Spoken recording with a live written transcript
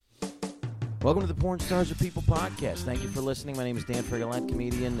Welcome to the Porn Stars Are People podcast. Thank you for listening. My name is Dan Frigolette,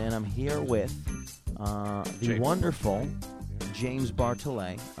 comedian, and I'm here with the wonderful James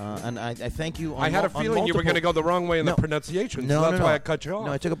Bartolet. And I thank you on I had a feeling you were going to go the wrong way in the pronunciation, so that's why I cut you off.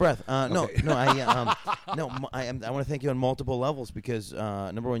 No, I took a breath. Okay. I want to thank you on multiple levels because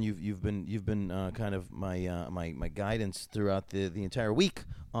number one, you've been kind of my guidance throughout the entire week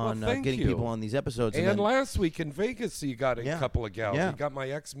on getting people on these episodes. And last week in Vegas, you got a couple of gals. Yeah. You got my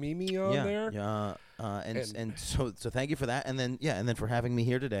ex Mimi on there. Yeah. So thank you for that, and then for having me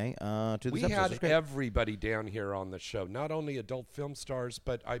here today to this We episode. had everybody down here on the show, not only adult film stars,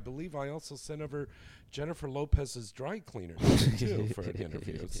 but I believe I also sent over Jennifer Lopez's dry cleaner too for an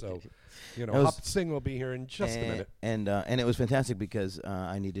interview. So, Hop Singh will be here in just a minute. And it was fantastic because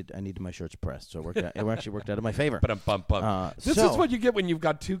I needed my shirts pressed, so it worked out. It actually worked out in my favor. But this is what you get when you've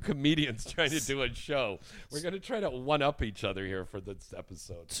got two comedians trying to do a show. We're going to try to one up each other here for this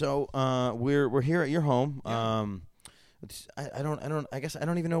episode. So we're here at your home. Yeah. I guess I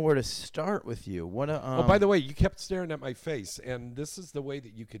don't even know where to start with you. By the way, you kept staring at my face, and this is the way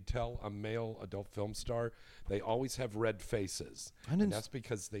that you could tell a male adult film star. They always have red faces, and that's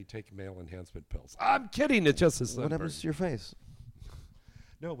because they take male enhancement pills. I'm kidding. It's just a sunburn. What happens to your face?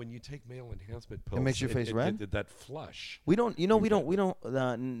 No, when you take male enhancement pills, it makes your face red. That flush. We don't.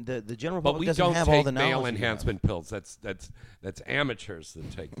 The general public doesn't don't have take all the knowledge. Male enhancement pills. That's amateurs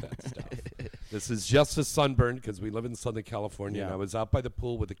that take that stuff. This is just a sunburn because we live in Southern California, and I was out by the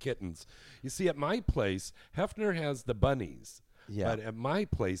pool with the kittens. You see, at my place, Hefner has the bunnies. Yeah. But at my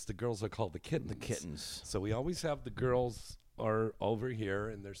place, the girls are called the kittens. The kittens. So we always have the girls are over here,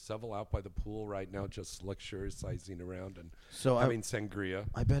 and there's several out by the pool right now, just luxuriousing around and having sangria.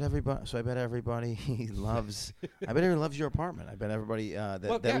 I bet everybody loves. I bet everybody loves your apartment. I bet everybody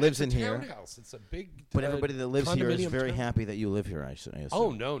that lives in here. Townhouse. It's a big. But everybody that lives here is very happy that you live here. I assume.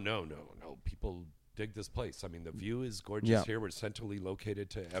 Oh no! People dig this place. I mean, the view is gorgeous here. We're centrally located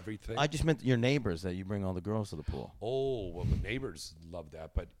to everything. I just meant your neighbors, that you bring all the girls to the pool. Oh, well, the neighbors love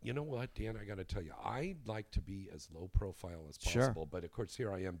that. But you know what, Dan, I got to tell you, I like to be as low profile as possible. Sure. But, of course,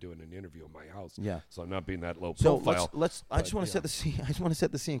 here I am doing an interview in my house. Yeah. So I'm not being that low profile. I just want to set the scene. I just want to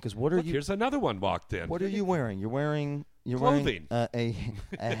set the scene because what are you? Here's another one walked in. What are you wearing? You're wearing clothing. A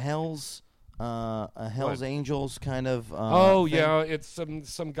Hell's Angels kind of. Thing. Yeah, it's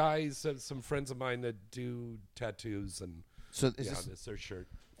some guys, some friends of mine that do tattoos, and it's their shirt,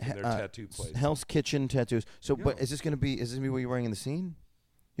 and their tattoo place. Hell's Kitchen tattoos. So, but is this gonna be what you're wearing in the scene?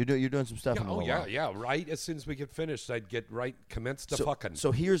 You're doing some stuff. Yeah. Right as soon as we get finished, I'd get commence to fucking.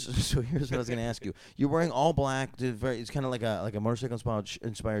 So here's what I was gonna ask you. You're wearing all black. It's kind of like a motorcycle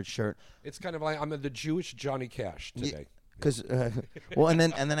inspired shirt. It's kind of like I'm the Jewish Johnny Cash today. Because and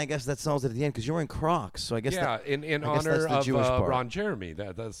then I guess that solves it at the end because you're wearing Crocs, so I guess in honor of Ron Jeremy,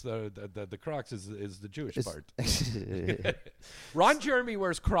 that's the Crocs is the Jewish part. Ron Jeremy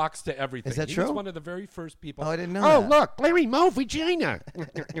wears Crocs to everything. Is that true? He was one of the very first people. Oh, I didn't know. Oh, look, Larry Moe, vagina.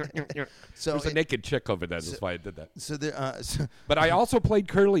 So there's a naked chick over there. That's why I did that. So but I also played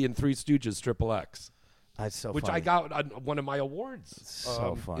Curly in Three Stooges XXX. That's so which funny. I got on one of my awards.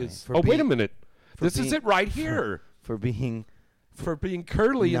 So funny. Wait a minute. This is it right here. For being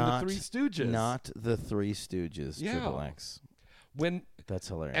Curly in the Three Stooges. Not the Three Stooges, XXX. That's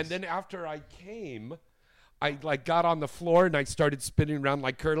hilarious. And then after I came, I got on the floor and I started spinning around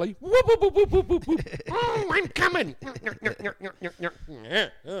like Curly. Whoop, whoop, whoop, whoop, whoop, whoop, whoop. Oh, I'm coming.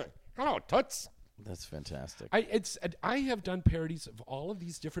 Hello, Toots. That's fantastic. I have done parodies of all of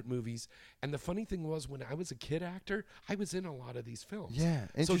these different movies, and the funny thing was when I was a kid actor, I was in a lot of these films. Yeah,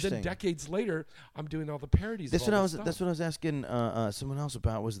 interesting. So then decades later, I'm doing all the parodies. That's what I was asking someone else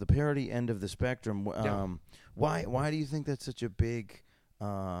about was the parody end of the spectrum. Why do you think that's such a big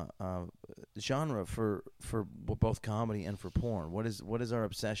genre for both comedy and for porn? What is our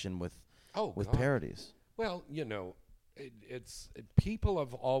obsession with parodies? Well, people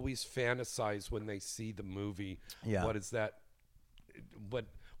have always fantasized when they see the movie. Yeah. What is that? What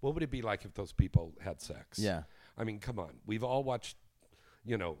would it be like if those people had sex? Yeah. I mean, come on. We've all watched,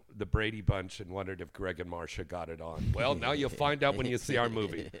 the Brady Bunch and wondered if Greg and Marcia got it on. Well, now you'll find out when you see our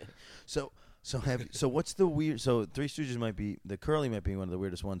movie. So what's the weird? So Three Stooges the Curly might be one of the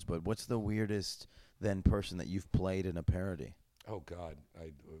weirdest ones, but what's the weirdest person that you've played in a parody? Oh God,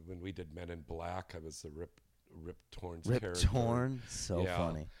 when we did Men in Black, I was the Rip Torn's Rip character. Torn, so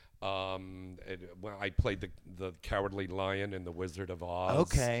funny. Well, I played the Cowardly Lion in The Wizard of Oz.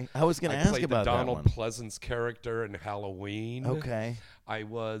 Okay, I was going to ask about that one. I played the Donald Pleasance character in Halloween. Okay. I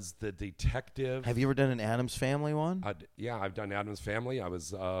was the detective. Have you ever done an Addams Family one? Yeah, I've done Addams Family. I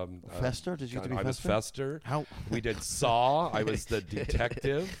was Fester. Did you get to be Fester? I was Fester. How? We did Saw. I was the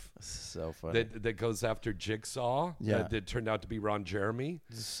detective. So funny. That goes after Jigsaw. Yeah. That turned out to be Ron Jeremy.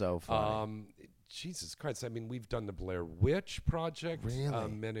 So funny. Jesus Christ! I mean, we've done the Blair Witch Project. Really?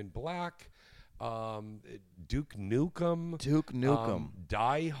 Men in Black. Duke Nukem.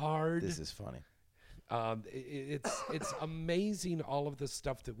 Die Hard. This is funny. It's amazing all of the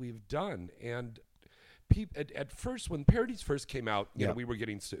stuff that we've done. And at first, when parodies first came out, you know, we were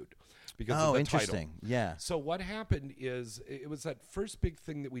getting sued because of the interesting. title. Yeah. So what happened is it was that first big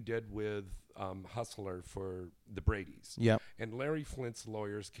thing that we did with Hustler for the Bradys. Yep. And Larry Flint's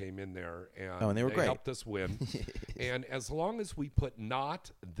lawyers came in there and they were great. Helped us win. And as long as we put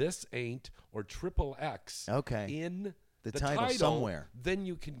not, this ain't, or triple X in the title somewhere, then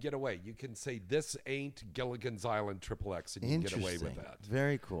you can get away. You can say this ain't Gilligan's Island triple X, and you can get away with that.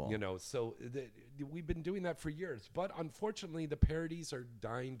 Very cool. You know, so we've been doing that for years, but unfortunately, the parodies are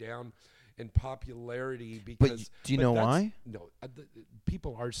dying down in popularity because. But do you know why? No,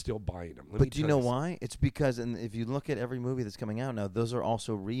 people are still buying them. But do you know why? It's because, and if you look at every movie that's coming out now, those are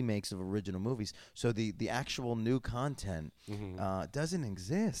also remakes of original movies. So the actual new content doesn't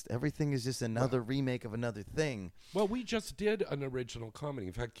exist. Everything is just another remake of another thing. Well, we just did an original comedy.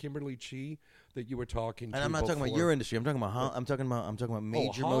 In fact, Kimberly Chi, that you were talking to, and I'm not talking about your industry. I'm talking about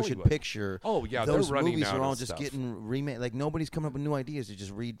major motion picture. Oh yeah, those they're running movies out are all of just stuff. getting remade. Like nobody's coming up with new ideas. They're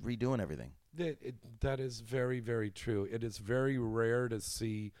just redoing everything. That is very, very true. It is very rare to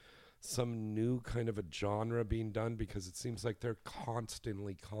see some new kind of a genre being done because it seems like they're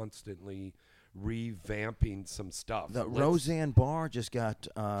constantly revamping some stuff. Roseanne Barr just got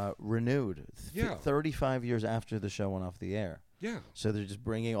renewed 35 years after the show went off the air. Yeah. So they're just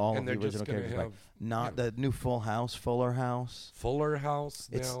bringing all of the original characters back. Not the new Full House, Fuller House. Fuller House.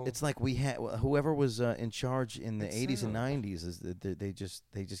 It's like we had whoever was in charge in the 80s and 90s is they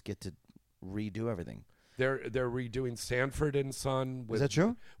just get to redo everything. They're redoing Sanford and Son. Is that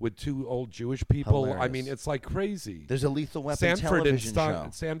true? With two old Jewish people. Hilarious. I mean, it's like crazy. There's a Lethal Weapon television show.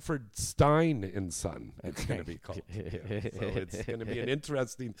 Sanford Stein and Son. It's going to be called. So it's going to be an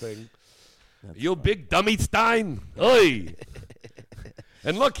interesting thing. You funny. Big dummy Stein. Oi.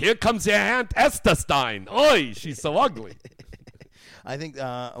 And look, here comes your Aunt Esther Stein. Oi, she's so ugly. I think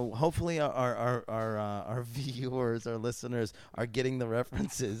hopefully our viewers, our listeners, are getting the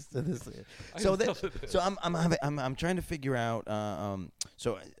references to this. So I'm trying to figure out.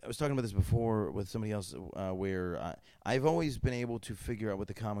 So I was talking about this before with somebody else, where I've always been able to figure out what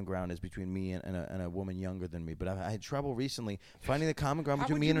the common ground is between me and a woman younger than me, but I had trouble recently finding the common ground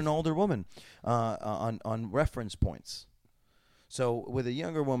between me and an older woman on reference points. So with a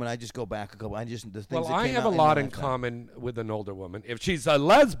younger woman, I just go back a couple. I have a lot in common with an older woman. If she's a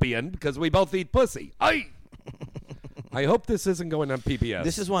lesbian, because we both eat pussy. I hope this isn't going on PBS.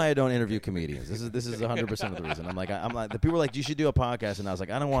 This is why I don't interview comedians. This is 100% of the reason. I'm like the people are like, you should do a podcast, and I was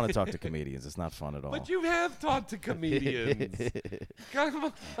like, I don't want to talk to comedians. It's not fun at all. But you have talked to comedians. Come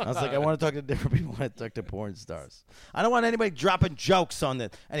on. I was like, I want to talk to different people. I want to talk to porn stars. I don't want anybody dropping jokes on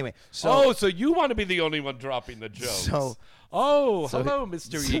this. Anyway, so you want to be the only one dropping the jokes? Hello,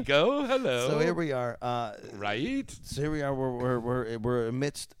 Mr. Ego. Hello. So here we are. Right. So here we are. We're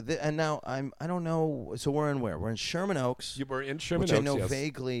amidst, and now I don't know. So we're in where? We're in Sherman Oaks. You were in Sherman Oaks, which I know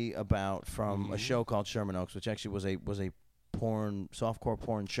vaguely about from a show called Sherman Oaks, which actually was a softcore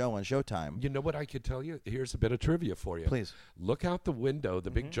porn show on Showtime. You know what I could tell you? Here's a bit of trivia for you. Please. Look out the window,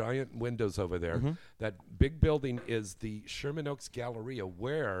 the big giant windows over there. That big building is the Sherman Oaks Galleria,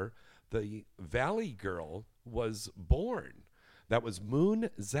 where the Valley Girl was born. That was Moon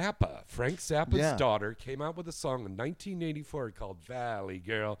Zappa. Frank Zappa's daughter came out with a song in 1984 called Valley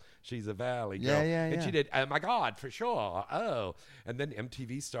Girl. She's a Valley Girl. And she did, oh my God, for sure. Oh. And then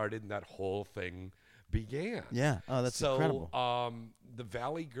MTV started and that whole thing began. Yeah. Oh, that's incredible. So the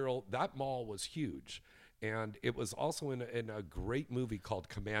Valley Girl, that mall was huge. And it was also in a great movie called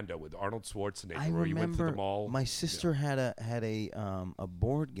Commando with Arnold Schwarzenegger, where you went to the mall. My sister had a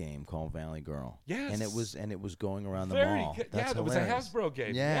board game called Valley Girl. Yes, and it was going around the mall. It was a Hasbro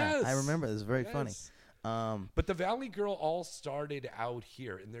game. Yeah, yes. I remember. It was very funny. But the Valley Girl all started out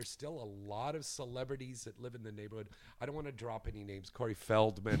here, and there's still a lot of celebrities that live in the neighborhood. I don't want to drop any names: Corey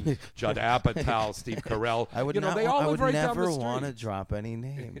Feldman, Judd Apatow, Steve Carell. I would they all live right down the street. never want to drop any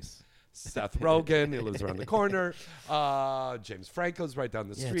names. Seth Rogen, who lives around the corner. James Franco's right down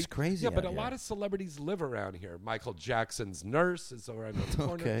the street. It's crazy. Yeah, but a lot of celebrities live around here. Michael Jackson's nurse is around the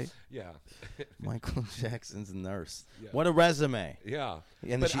corner. Okay. Yeah. Michael Jackson's nurse. Yeah. What a resume. Yeah.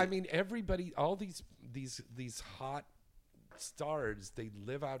 And but I mean, everybody, all these hot stars, they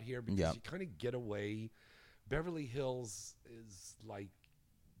live out here because you kind of get away. Beverly Hills is like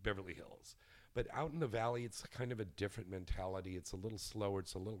Beverly Hills. But out in the valley, it's kind of a different mentality. It's a little slower.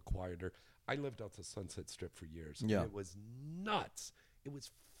 It's a little quieter. I lived out the Sunset Strip for years. Yeah. And it was nuts. It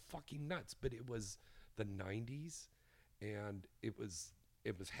was fucking nuts. But it was the 90s, and it was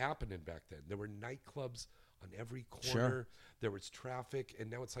happening back then. There were nightclubs on every corner. Sure. There was traffic, and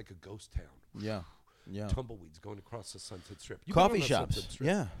now it's like a ghost town. Yeah. Yeah. Tumbleweeds going across the Sunset Strip. Coffee shops.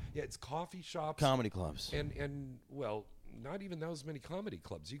 Yeah. Yeah, it's coffee shops. Comedy clubs. And well, not even those many comedy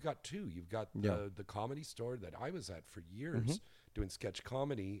clubs. You got two. You've got the Comedy Store that I was at for years doing sketch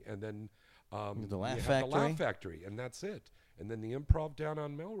comedy, and then the Laugh you have Factory. the Laugh Factory, and that's it. And then the Improv down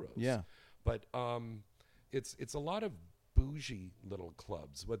on Melrose. Yeah. But it's a lot of bougie little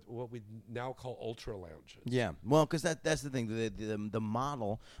clubs, what we now call ultra lounges. Yeah, well, because that's the thing. The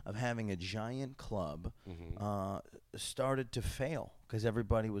model of having a giant club started to fail because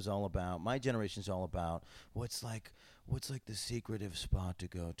everybody was all about. My generation's all about what's like the secretive spot to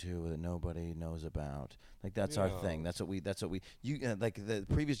go to that nobody knows about. Like that's our thing. That's what we. Like the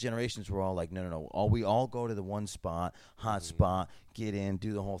previous generations were all like, no. We all go to the one spot, hot spot, get in,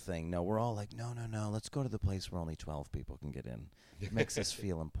 do the whole thing. No, we're all like, no. Let's go to the place where only 12 people can get in. It makes us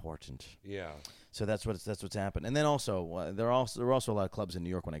feel important. Yeah. So that's what's happened. And then also there were also a lot of clubs in New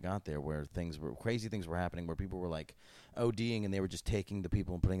York when I got there where crazy things were happening where people were like ODing and they were just taking the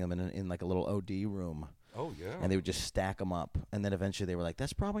people and putting them in like a little OD room. Oh, yeah. And they would just stack them up. And then eventually they were like,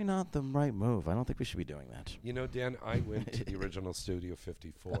 that's probably not the right move. I don't think we should be doing that. You know, Dan, I went to the original Studio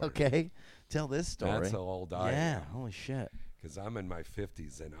 54. Okay. Tell this story. That's how old I am. Yeah, holy shit. Because I'm in my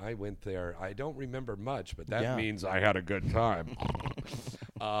 50s, and I went there. I don't remember much, but that means I had a good time.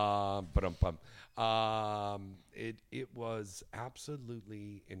 It was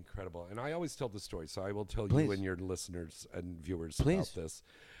absolutely incredible. And I always tell the story, so I will tell you and your listeners and viewers about this.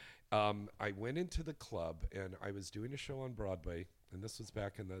 I went into the club, and I was doing a show on Broadway, and this was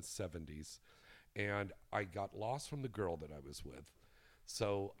back in the 70s, and I got lost from the girl that I was with.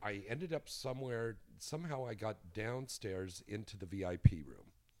 So I ended up somehow I got downstairs into the VIP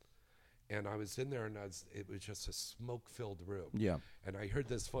room. And I was in there, and it was just a smoke-filled room. Yeah. And I heard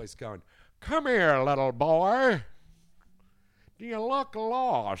this voice going, "Come here, little boy. Do you look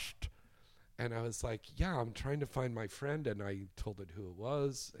lost?" And I was like, "Yeah, I'm trying to find my friend." And I told it who it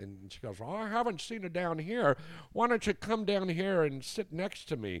was. And she goes, "Well, I haven't seen her down here. Why don't you come down here and sit next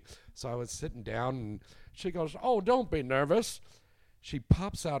to me?" So I was sitting down, and she goes, "Oh, don't be nervous." She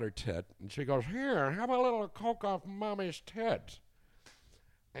pops out her tit, and she goes, "Here, have a little coke off Mommy's tit."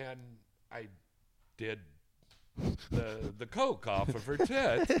 And I did the coke off of her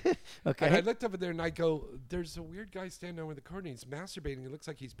tit. Okay. And I looked over there, and I go, "There's a weird guy standing over the corner. He's masturbating. He looks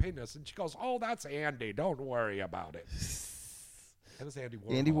like he's paying us." And she goes, "Oh, that's Andy. Don't worry about it." That was Andy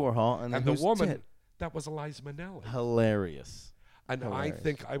Warhol. Andy Warhol. And the woman, that was Eliza Minnelli. Hilarious. And I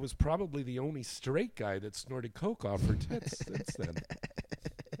think I was probably the only straight guy that snorted coke off her tits since then.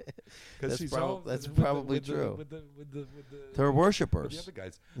 That's probably true. With the They're worshippers. With the other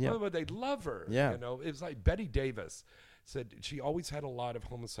guys. Yeah. Well, but they love her. Yeah. You know, it was like Betty Davis said she always had a lot of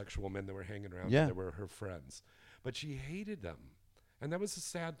homosexual men that were hanging around. Yeah. And they were her friends. But she hated them. And that was a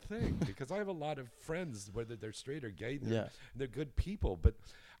sad thing because I have a lot of friends, whether they're straight or gay, and they're good people. But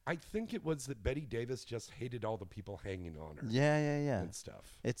I think it was that Betty Davis just hated all the people hanging on her. Yeah. And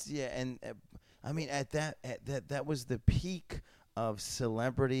stuff. And I mean, at that was the peak of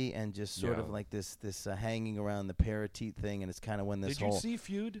celebrity and just sort of like this hanging around the parateet thing, and it's kind of when this Did you see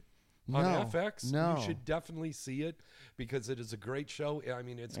Feud on FX? No. You should definitely see it because it is a great show. I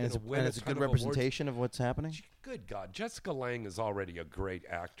mean, it's going to win. And it's a good representation of what's happening. Good God. Jessica Lange is already a great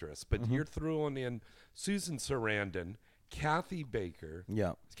actress, but you're throwing in Susan Sarandon, Kathy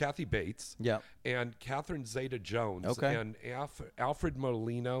Bates, and Catherine Zeta-Jones, and Alfred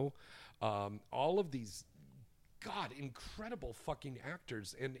Molina, all of these, God, incredible fucking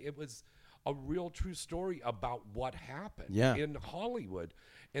actors. And it was a real true story about what happened in Hollywood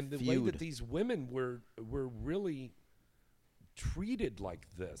and the way that these women were really treated like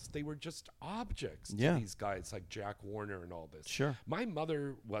this. They were just objects to these guys like Jack Warner and all this. Sure. My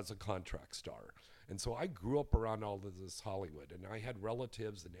mother was a contract star. And so I grew up around all of this Hollywood, and I had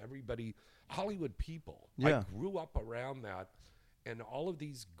relatives and everybody, Hollywood people. Yeah. I grew up around that, and all of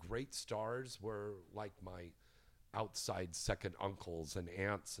these great stars were like my outside second uncles and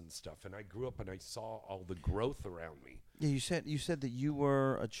aunts and stuff. And I grew up and I saw all the growth around me. Yeah, you said that you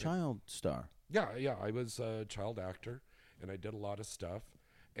were a child star. Yeah, I was a child actor, and I did a lot of stuff.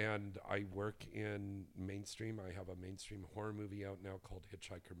 And I work in mainstream. I have a mainstream horror movie out now called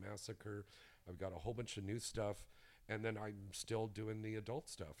Hitchhiker Massacre. I've got a whole bunch of new stuff. And then I'm still doing the adult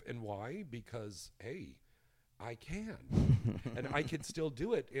stuff. And why? Because, hey, I can. And I can still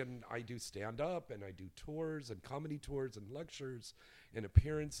do it. And I do stand-up, and I do tours and comedy tours and lectures and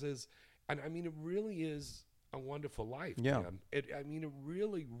appearances. And, I mean, it really is a wonderful life, man. It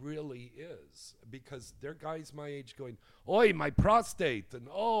really, really is. Because there are guys my age going, oi, my prostate, and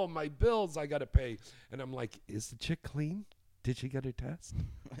oh, my bills I got to pay. And I'm like, is the chick clean? Did she get her test?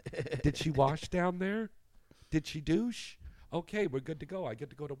 Did she wash down there? Did she douche? Okay, we're good to go. I get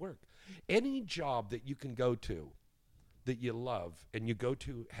to go to work. Any job that you can go to that you love and you go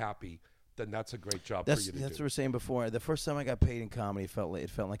to happy, then that's a great job for you to do. That's what we were saying before. The first time I got paid in comedy, it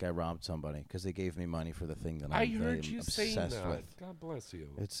felt like I robbed somebody because they gave me money for the thing that I'm obsessed with. God bless you.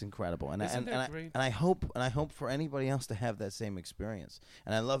 It's incredible, and Isn't that great? I hope for anybody else to have that same experience.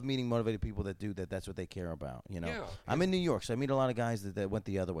 And I love meeting motivated people that do that. That's what they care about. You know, Yeah. I'm in New York, so I meet a lot of guys that went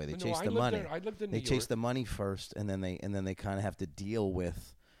the other way. They chase the money. I lived in They New chase York. the money first, and then they kind of have to deal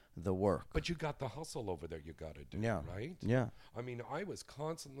with the work. But you got the hustle over there you got to do, right? Yeah. I mean, I was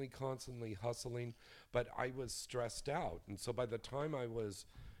constantly hustling, but I was stressed out. And so by the time I was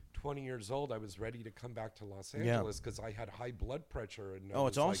 20 years old, I was ready to come back to Los Angeles because I had high blood pressure. And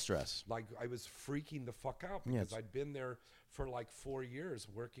it's all stress. Like, I was freaking the fuck out because I'd been there for like 4 years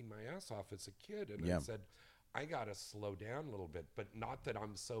working my ass off as a kid. And I said, I got to slow down a little bit, but not that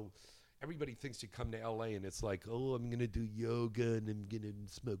I'm so... Everybody thinks you come to LA and it's like, oh, I'm going to do yoga and I'm going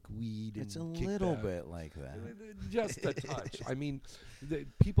to smoke weed. It's a and kick little back. bit like that. Just a touch. I mean,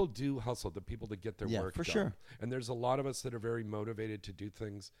 people do hustle, the people that get their work for done. sure. And there's a lot of us that are very motivated to do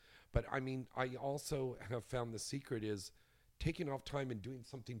things. But I mean, I also have found the secret is taking off time and doing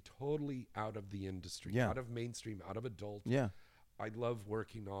something totally out of the industry, out of mainstream, out of adult. Yeah. I love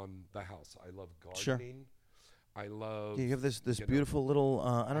working on the house. I love gardening. Sure. I love... You have this beautiful little,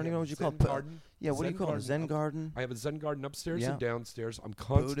 I don't even know what you call it. Garden. Yeah, what do you call it? Zen garden? I have a Zen garden upstairs and downstairs. I'm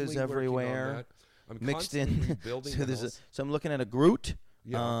constantly Buddhas working everywhere, on that. I'm mixed constantly in. building So I'm looking at a Groot,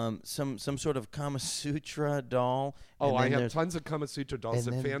 Yeah. some sort of Kama Sutra doll. Oh, I have tons of Kama Sutra dolls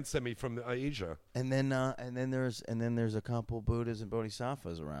that fans send me from Asia. And then there's a couple Buddhas and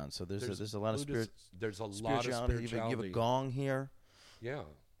Bodhisattvas around. So there's a lot of There's a lot of spirituality. You have a gong here. Yeah.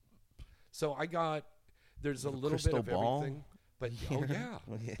 So I got... There's a little bit of everything, but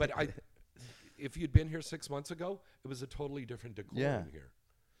but if you'd been here 6 months ago, it was a totally different decor in here.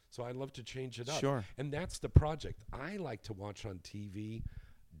 So I'd love to change it up. Sure. And that's the project I like to watch on TV,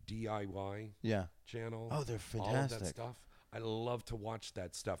 DIY channel. Oh, they're fantastic. All of that stuff. I love to watch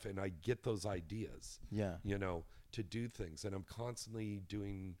that stuff, and I get those ideas. Yeah. You know, to do things, and I'm constantly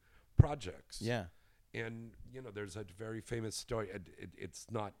doing projects. Yeah. And there's a very famous story. It's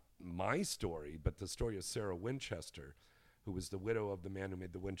not my story, but the story of Sarah Winchester, who was the widow of the man who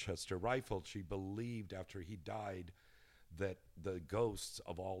made the Winchester rifle. She believed after he died that the ghosts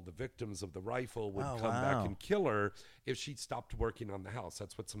of all the victims of the rifle would come back and kill her if she stopped working on the house.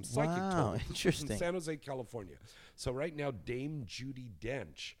 That's what some psychic told me. Interesting. In San Jose, California. So right now, Dame Judi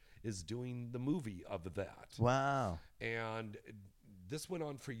Dench is doing the movie of that. Wow. And this went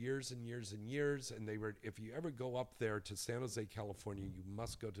on for years and years and years, and if you ever go up there to San Jose, California, you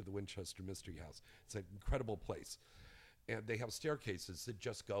must go to the Winchester Mystery House. It's an incredible place. And they have staircases that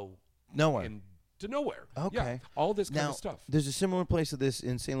just go nowhere. To nowhere. Okay. Yeah, all this kind of stuff. There's a similar place to this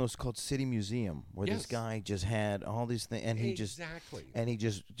in St. Louis called City Museum, where this guy just had all these things, and he just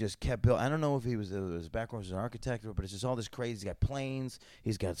kept building. I don't know if his background was an architect, but it's just all this crazy. He's got planes.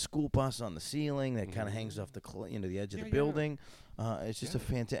 He's got a school bus on the ceiling that kind of hangs off the edge of the building. It's just a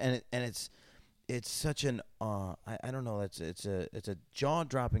fantastic, and it's such an I don't know. It's a jaw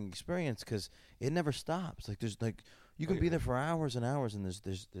dropping experience because it never stops. You can be there for hours and hours, and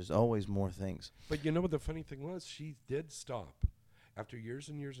there's always more things. But you know what the funny thing was? She did stop after years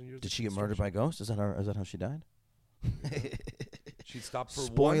and years and years. Did she get murdered by ghosts? Is that how she died? She stopped for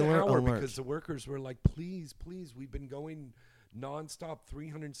Spoiler 1 hour alert. because the workers were like, please, we've been going nonstop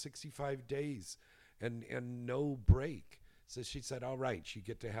 365 days and no break. So she said, all right, you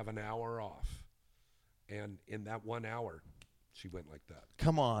get to have an hour off. And in that 1 hour, She went like that.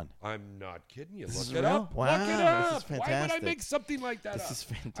 Come on. I'm not kidding you. This Look it real? up. Wow, Look it up. this is fantastic. Why would I make something like that up? This is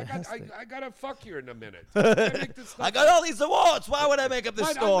fantastic. I got to fuck you in a minute. I got all these awards. Why would I make up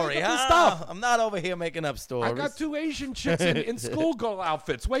this story? Make up this stuff. I'm not over here making up stories. I got 2 Asian chicks in schoolgirl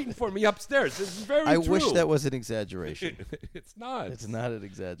outfits waiting for me upstairs. This is very true. I wish that was an exaggeration. It's not. It's not an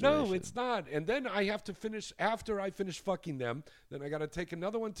exaggeration. No, it's not. And then I have to finish, after I finish fucking them, then I got to take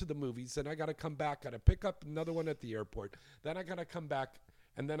another one to the movies, then I got to come back, got to pick up another one at the airport, then I got to come back,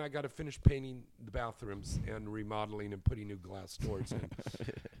 and then I got to finish painting the bathrooms and remodeling and putting new glass doors in.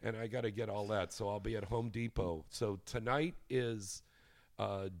 And I got to get all that. So I'll be at Home Depot. So tonight is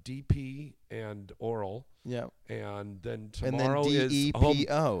DP and Oral. Yeah. And then tomorrow is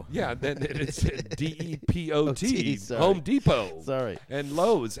DEPO. Yeah, then it's DEPOT. Oh, Home Depot. Sorry. And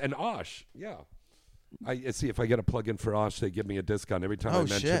Lowe's and Osh. Yeah. I see. If I get a plug-in for Osh, they give me a discount every time I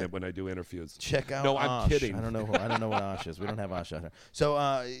mention it when I do interviews. Check out. No, Osh. I'm kidding. I don't know. I don't know what Osh is. We don't have Osh out here. So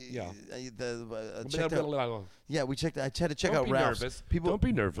checked out. Yeah, we checked. I had to check out Ralph's. Nervous. People, don't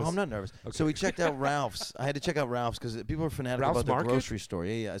be nervous. Oh, I'm not nervous. Okay. So we checked out Ralph's. I had to check out Ralph's because people were fanatic about the grocery store.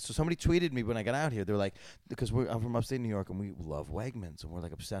 Yeah. So somebody tweeted me when I got out here. They were like, because I'm from upstate New York and we love Wegmans and we're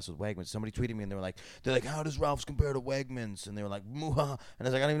like obsessed with Wegmans. Somebody tweeted me and they're like, how does Ralph's compare to Wegmans? And they were like, Muha. And I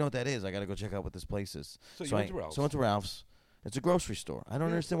was like, I don't even know what that is. I got to go check out what this place is. So I went to Ralph's. It's a grocery store. I don't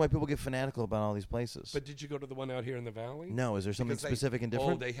understand why people get fanatical about all these places. But did you go to the one out here in the valley? No. Is there something specific and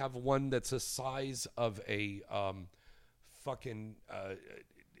different? Oh, they have one that's the size of a fucking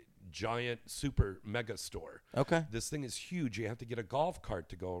giant super mega store. Okay. This thing is huge. You have to get a golf cart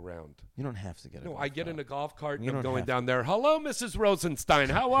to go around. You don't have to get a golf cart. No, I get in a golf cart and I'm going down there. Hello, Mrs. Rosenstein.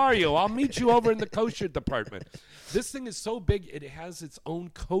 How are you? I'll meet you over in the kosher department. This thing is so big, it has its own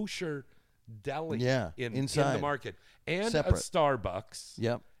kosher deli in the market. And separate. A Starbucks.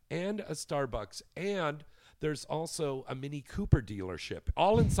 Yep. And a Starbucks. And there's also a Mini Cooper dealership,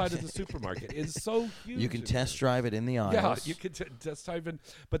 all inside of the supermarket. It's so huge. You can test drive it in the aisles. Yeah, you can test drive it.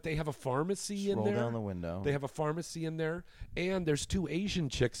 But they have a pharmacy in there. Roll down the window. They have a pharmacy in there. And there's 2 Asian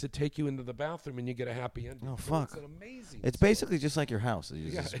chicks that take you into the bathroom and you get a happy ending. Oh, fuck. It's an amazing It's basically just like your house that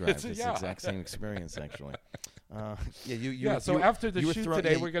you just described. It's the exact same experience, actually. So after the shoot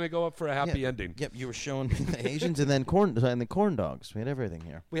today, we're going to go up for a happy ending. Yep, you were showing the Asians and then corn dogs. We had everything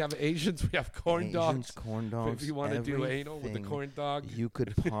here. We have Asians. We have corn dogs. Corn dogs. If you want to do anal with the corn dog, you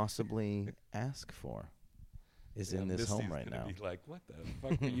could possibly ask for is in this home right now. Be like, what the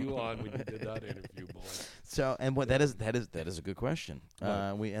fuck were you on when you did that interview, boy? So, and what that is a good question.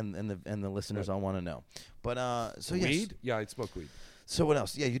 We and the listeners all want to know. But weed? Yeah, I smoke weed. So what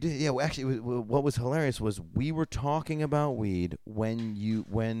else? Yeah, you did. Yeah, well, actually, what was hilarious was we were talking about weed when you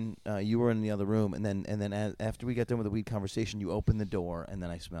were in the other room, and then after we got done with the weed conversation, you opened the door, and then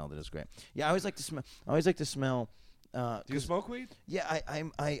I smelled it. It was great. Yeah, I always like to smell. Do you smoke weed? Yeah,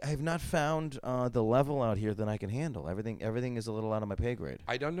 I have not found the level out here that I can handle. Everything is a little out of my pay grade.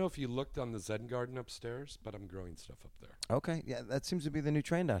 I don't know if you looked on the Zen garden upstairs, but I'm growing stuff up there. Okay, yeah, that seems to be the new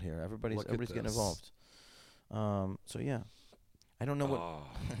trend out here. Everybody's getting involved. So yeah. I don't know what.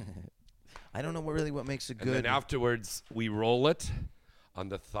 I don't know what makes it good. And then afterwards, we roll it on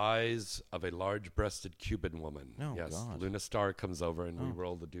the thighs of a large-breasted Cuban woman. Oh, yes, God. Luna Star comes over and we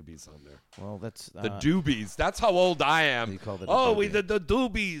roll the doobies on there. Well, that's the doobies. That's how old I am. You called it we did the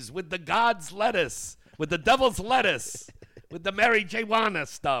doobies with the God's lettuce, with the devil's lettuce, with the Mary J. Wanna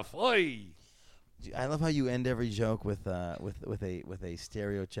stuff. Oi. I love how you end every joke with a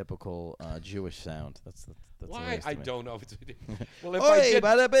stereotypical Jewish sound. That's why I don't know. Well, if oi, I did,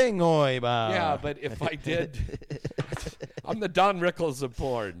 bada bing, oi, ba. Yeah, but if I did, I'm the Don Rickles of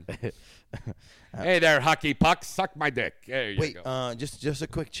porn. Hey there, hockey puck, suck my dick. There you go. Just a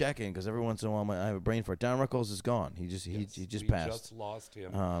quick check-in because every once in a while I have a brain fart. Don Rickles is gone. He just passed. We just lost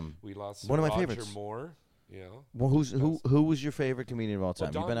him. We lost one of my Roger favorites. Moore. Yeah. Well, who was your favorite comedian of all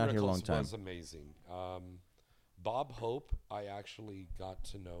time? Well, You've been out here a long time. Was amazing. Bob Hope, I actually got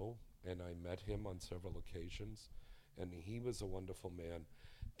to know, and I met him on several occasions, and he was a wonderful man.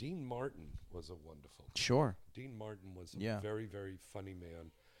 Dean Martin was a wonderful. Sure. Dean Martin was a very, very funny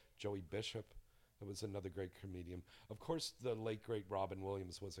man. Joey Bishop, that was another great comedian. Of course, the late great Robin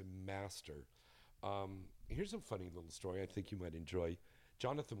Williams was a master. Here's a funny little story I think you might enjoy.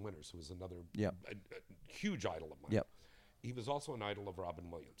 Jonathan Winters, who was another a huge idol of mine. Yep. He was also an idol of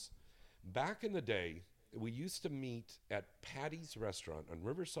Robin Williams. Back in the day, we used to meet at Patty's Restaurant on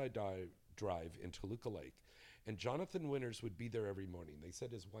Riverside Drive in Toluca Lake, and Jonathan Winters would be there every morning. They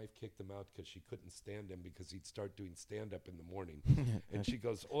said his wife kicked him out because she couldn't stand him because he'd start doing stand-up in the morning. And she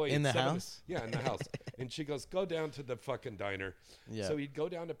goes, "Oi, in the house?" Yeah, in the house. And she goes, "Go down to the fucking diner." Yeah. So he'd go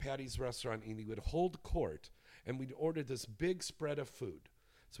down to Patty's Restaurant, and he would hold court. and we'd order this big spread of food.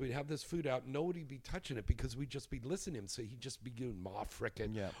 So we'd have this food out. Nobody'd be touching it because we'd just be listening to him. So he'd just be doing Ma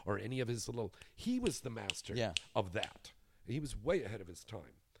Frickin' or any of his little. He was the master of that. He was way ahead of his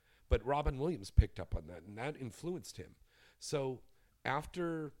time. But Robin Williams picked up on that, and that influenced him. So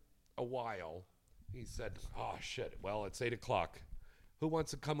after a while, he said, "Oh shit! Well, it's 8:00. Who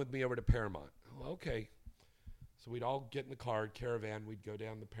wants to come with me over to Paramount?" Oh, okay. So we'd all get in the car, caravan. We'd go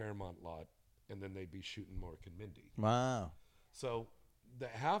down the Paramount lot, and then they'd be shooting Mork and Mindy. Wow. So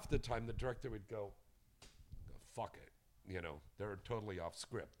half the time, the director would go, "Fuck it." You know, they're totally off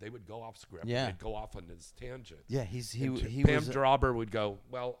script. They would go off script. Yeah. They'd go off on his tangent. Yeah, Pam Drawber would go,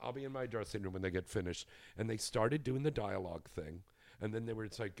 "Well, I'll be in my dressing room when they get finished." And they started doing the dialogue thing. And then they were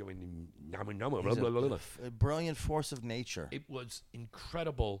like going, "Nama, nama, blah, blah, blah, blah." A brilliant force of nature. It was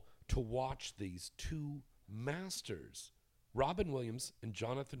incredible to watch these two masters, Robin Williams and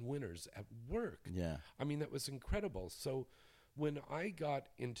Jonathan Winters, at work. Yeah. I mean, that was incredible. So when I got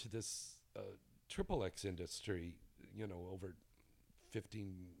into this XXX industry, you know, over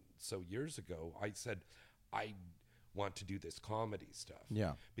 15 so years ago, I said, I want to do this comedy stuff.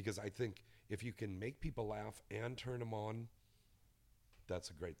 Yeah. Because I think if you can make people laugh and turn them on, that's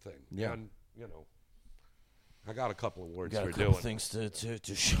a great thing. Yeah. And, you know, I got a couple of awards got for a couple doing things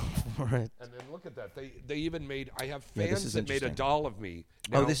to show for it. And then look at that. They even made, I have fans that made a interesting. doll of me.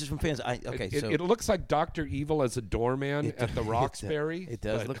 Now, this is from fans. It looks like Dr. Evil as a doorman at the Roxbury. It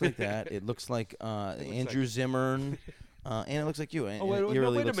does look like that. It looks like Andrew Zimmern. And it looks like you. Oh, wait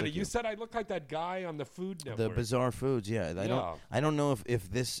a minute. You said I look like that guy on the Food Network. The Bizarre Foods, yeah. I don't know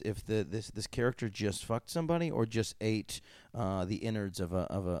if this character just fucked somebody or just ate the innards of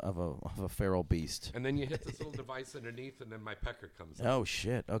a feral beast. And then you hit this little device underneath, and then my pecker comes out. Oh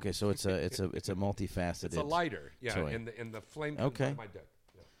shit! Okay, so it's a multifaceted. It's a lighter, yeah, toy. and the flame comes out my dick.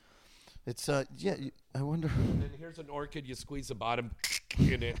 It's I wonder. And then here's an orchid. You squeeze the bottom,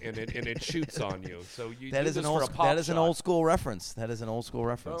 and it shoots on you. So you that do is this an for old a pop that is shot. an old school reference. That is an old school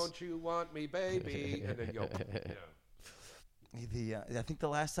reference. Don't you want me, baby? And then you I think the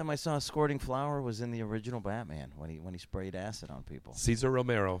last time I saw a squirting flower was in the original Batman when he sprayed acid on people. Cesar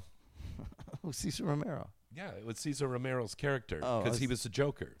Romero. Oh, Cesar Romero. Yeah, it was Cesar Romero's character because he was the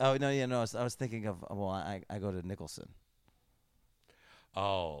Joker. Oh no, I was thinking of I go to Nicholson.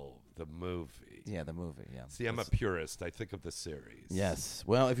 Oh, the movie. Yeah, the movie. Yeah. See, I'm a purist. I think of the series. Yes.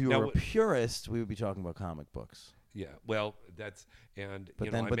 Well, if you were a purist, we would be talking about comic books. Yeah. Well, that's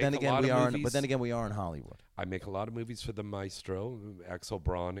But then again, we are in Hollywood. I make a lot of movies for the maestro, Axel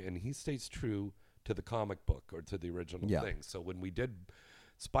Braun, and he stays true to the comic book or to the original thing. So when we did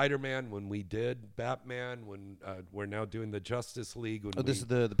Spider-Man, when we did Batman, when we're now doing the Justice League. This is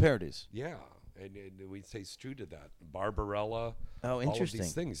the parodies. Yeah. And we stay true to that. Barbarella. Oh, interesting. All of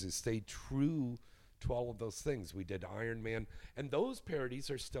these things. We stay true to all of those things. We did Iron Man. And those parodies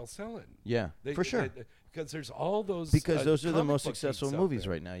are still selling. Yeah, for sure. Because there's all those. Because those are the most successful movies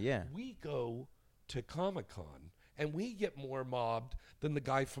right now, yeah. We go to Comic-Con, and we get more mobbed than the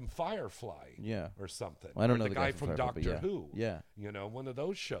guy from Firefly or something. Well, I don't know the guy from Doctor Who. Yeah. You know, one of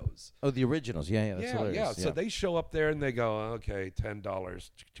those shows. Oh, the originals. Yeah, that's hilarious. Yeah. So they show up there and they go, okay, $10.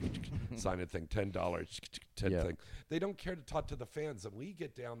 Sign a thing, $10. Thing. They don't care to talk to the fans. And we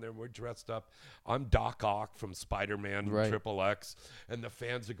get down there and we're dressed up. I'm Doc Ock from Spider-Man XXX. And the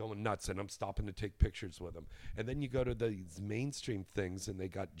fans are going nuts. And I'm stopping to take pictures with them. And then you go to these mainstream things and they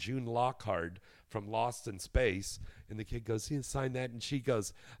got June Lockhart from Lost in Space. And the kid goes, sign that. And she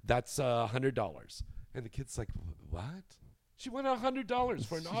goes, that's $100. And the kid's like, what? She won $100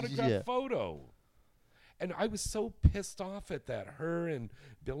 for an autographed photo. And I was so pissed off at that. Her and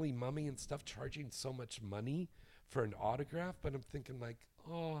Billy Mummy and stuff charging so much money for an autograph. But I'm thinking like,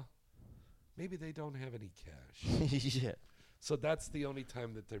 oh, maybe they don't have any cash. Yeah. So that's the only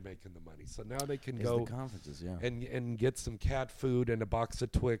time that they're making the money. So now they can go the conferences, and get some cat food and a box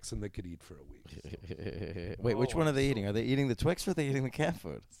of Twix and they could eat for a week. So. Wait, which one are they eating? Are they eating the Twix or are they eating the cat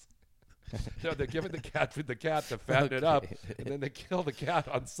food? No, they're giving the cat food to fatten it up, and then they kill the cat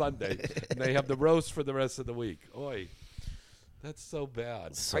on Sunday, and they have the roast for the rest of the week. Oy, that's so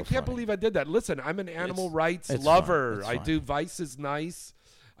bad. So I can't funny. believe I did that. Listen, I'm an animal rights lover. Fine. I do Vice is Nice.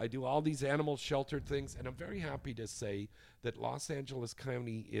 I do all these animal sheltered things, and I'm very happy to say that Los Angeles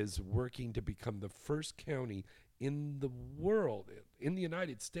County is working to become the first county in the world, in the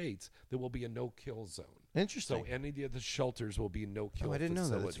United States, that will be a no-kill zone. Interesting. So any of the shelters will be no-kill. Oh, I didn't know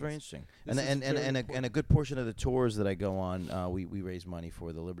that. That's very facilities. interesting. And a good portion of the tours that I go on, we raise money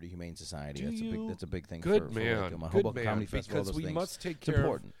for the Liberty Humane Society. That's a big thing. Good for man. my Good Hoboken man. Comedy Festival. Because we must take it's care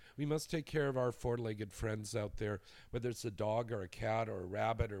important. We must take care of our four-legged friends out there, whether it's a dog or a cat or a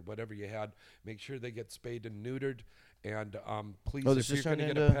rabbit or whatever you had. Make sure they get spayed and neutered. And please, if you're going to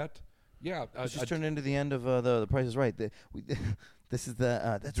get a pet, this just turned into the end of the Price is Right. This is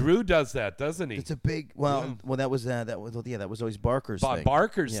the Drew does that, doesn't he? It's a big that was always Barker's thing.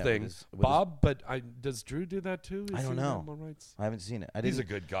 Barker's thing. Bob, but does Drew do that too? I don't know. I haven't seen it. He's a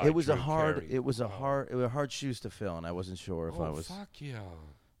good guy. It was hard shoes to fill, and I wasn't sure if I was. Fuck yeah.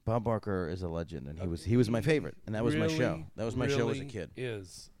 Bob Barker is a legend, and he was my favorite, and that was my show. That was my show as a kid.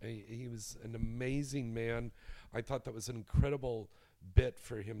 He was an amazing man. I thought that was an incredible bit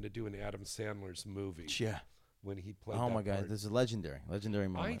for him to do in Adam Sandler's movie. Yeah. When he played my God, this is a legendary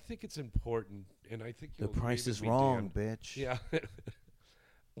moment. I think it's important, and I think The Price is Wrong, bitch. Yeah.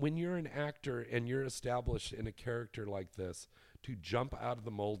 When you're an actor and you're established in a character like this, to jump out of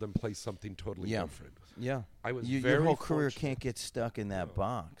the mold and play something totally different. Yeah. I was your whole career can't get stuck in that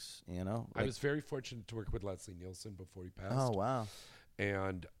box, you know? I was very fortunate to work with Leslie Nielsen before he passed. Oh, wow.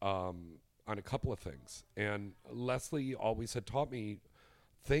 And on a couple of things. And Leslie always had taught me,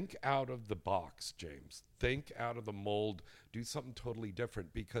 think out of the box, James. Think out of the mold. Do something totally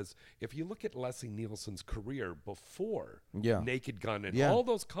different. Because if you look at Leslie Nielsen's career before Naked Gun and all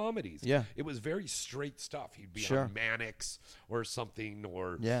those comedies, it was very straight stuff. He'd be on Mannix or something,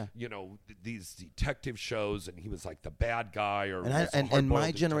 or these detective shows, and he was like the bad guy. And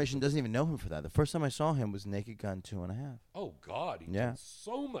my generation doesn't even know him for that. The first time I saw him was Naked Gun 2.5. Oh God, he did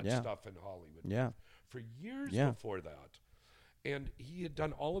so much stuff in Hollywood. For years before that. And he had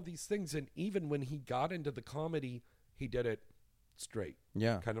done all of these things, and even when he got into the comedy, he did it straight.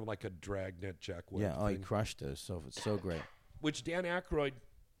 Yeah. Kind of like a Dragnet Jack Webb thing. He crushed it. It's so great. Which Dan Aykroyd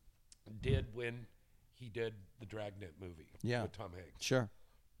did when he did the Dragnet movie with Tom Hanks. Sure.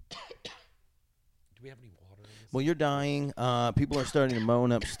 Do we have any water in this? Well, you're dying. People are starting to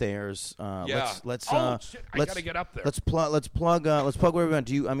moan upstairs. Let's I gotta get up there. Let's plug where we want.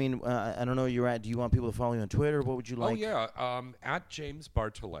 Do you? I mean, I don't know where you're at. Do you want people to follow you on Twitter? What would you like? Oh yeah, at James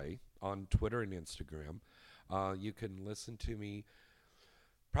Bartolet on Twitter and Instagram. You can listen to me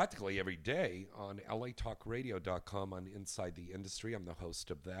practically every day on latalkradio.com on Inside the Industry. I'm the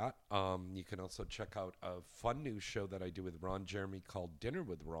host of that. You can also check out a fun new show that I do with Ron Jeremy called Dinner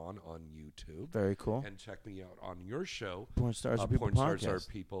with Ron on YouTube. Very cool. And check me out on your show. Porn Stars Are People Porn Stars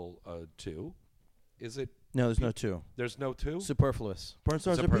Are People 2. Is it? No, there's no 2. There's no 2? Superfluous. Porn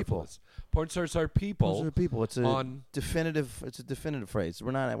Stars Are People. Porn Stars Are People. Porn Stars Are People. It's a definitive. It's a definitive phrase.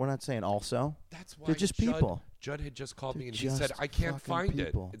 We're not saying also. That's why they're just people. Judd had just called me and he said, I can't find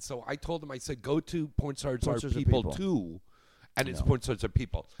people. It. And so I told him, I said, go to Porn Stars Are People 2. And it's Porn Stars Are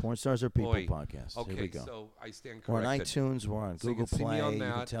People. Porn Stars Are People podcast. Okay, here we go. So I stand corrected. We're on iTunes. We're on Google Play. You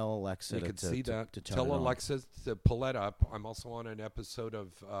can tell Alexa you can see that. Tell Alexa to pull it up. I'm also on an episode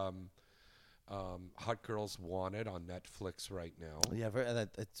of Hot Girls Wanted on Netflix right now. Yeah,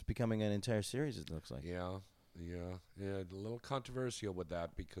 it's becoming an entire series, it looks like. Yeah, a little controversial with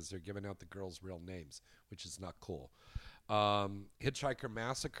that because they're giving out the girls' real names, which is not cool. Hitchhiker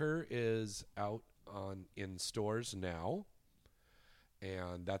Massacre is out in stores now,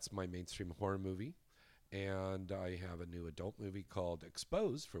 and that's my mainstream horror movie. And I have a new adult movie called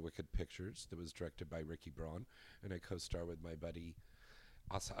Exposed for Wicked Pictures that was directed by Ricky Braun, and I co-star with my buddy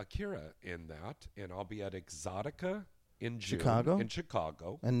Asa Akira in that, and I'll be at Exotica in June. In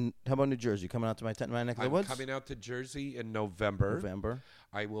Chicago. And how about New Jersey? Coming out to my neck of the woods? I'm coming out to Jersey in November.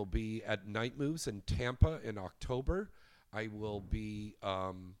 I will be at Night Moves in Tampa in October. I will be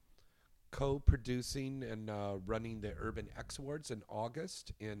co-producing and running the Urban X Awards in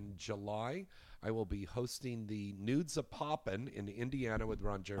August. In July, I will be hosting the Nudes A Poppin' in Indiana with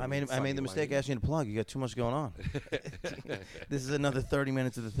Ron Jeremy. I made the mistake asking you to plug. You got too much going on. This is another 30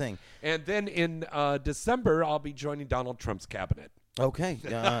 minutes of the thing. And then in December, I'll be joining Donald Trump's cabinet. Okay.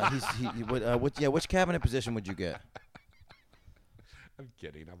 Which cabinet position would you get? I'm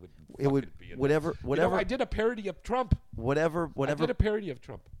kidding. I would. It would be whatever. You know, I did a parody of Trump. Whatever. I did a parody of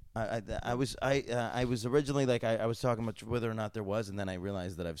Trump. I was originally like I was talking about whether or not there was, and then I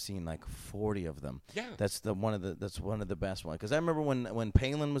realized that I've seen like 40 of them. Yeah, that's one of the best ones. Because I remember when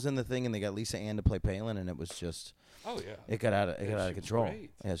Palin was in the thing and they got Lisa Ann to play Palin, and it was just it got out of control.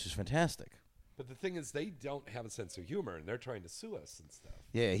 Great. Yeah, it's just fantastic. But the thing is, they don't have a sense of humor, and they're trying to sue us and stuff.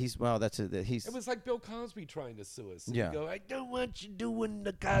 Yeah, it was like Bill Cosby trying to sue us. Yeah. You go, I don't want you doing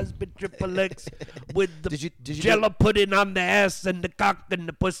the Cosby Triple X with the jello pudding on the ass and the cock and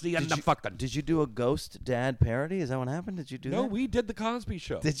the pussy and the fucking. Did you do a Ghost Dad parody? Is that what happened? Did you do that? No, we did the Cosby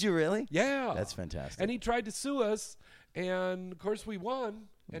Show. Did you really? Yeah. That's fantastic. And he tried to sue us, and of course we won,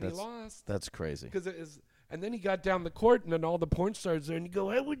 and he lost. That's crazy. Because it is. And then he got down the court, and then all the porn stars there, and you go,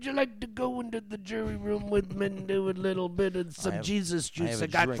 "Hey, would you like to go into the jury room with me and do a little bit of some Jesus juice I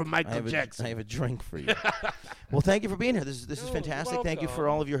got from Michael Jackson?" I have a drink for you. Well, thank you for being here. This is fantastic. Thank you for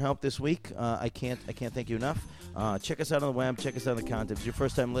all of your help this week. I can't thank you enough. Check us out on the web. Check us out on the content. If it's your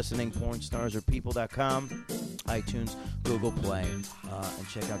first time listening, pornstarsarpeople.com, iTunes, Google Play, and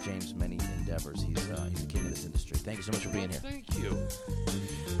check out James' many endeavors. He's the king of this industry. Thank you so much for being here. Thank you.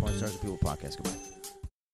 Porn Stars Are People podcast. Goodbye.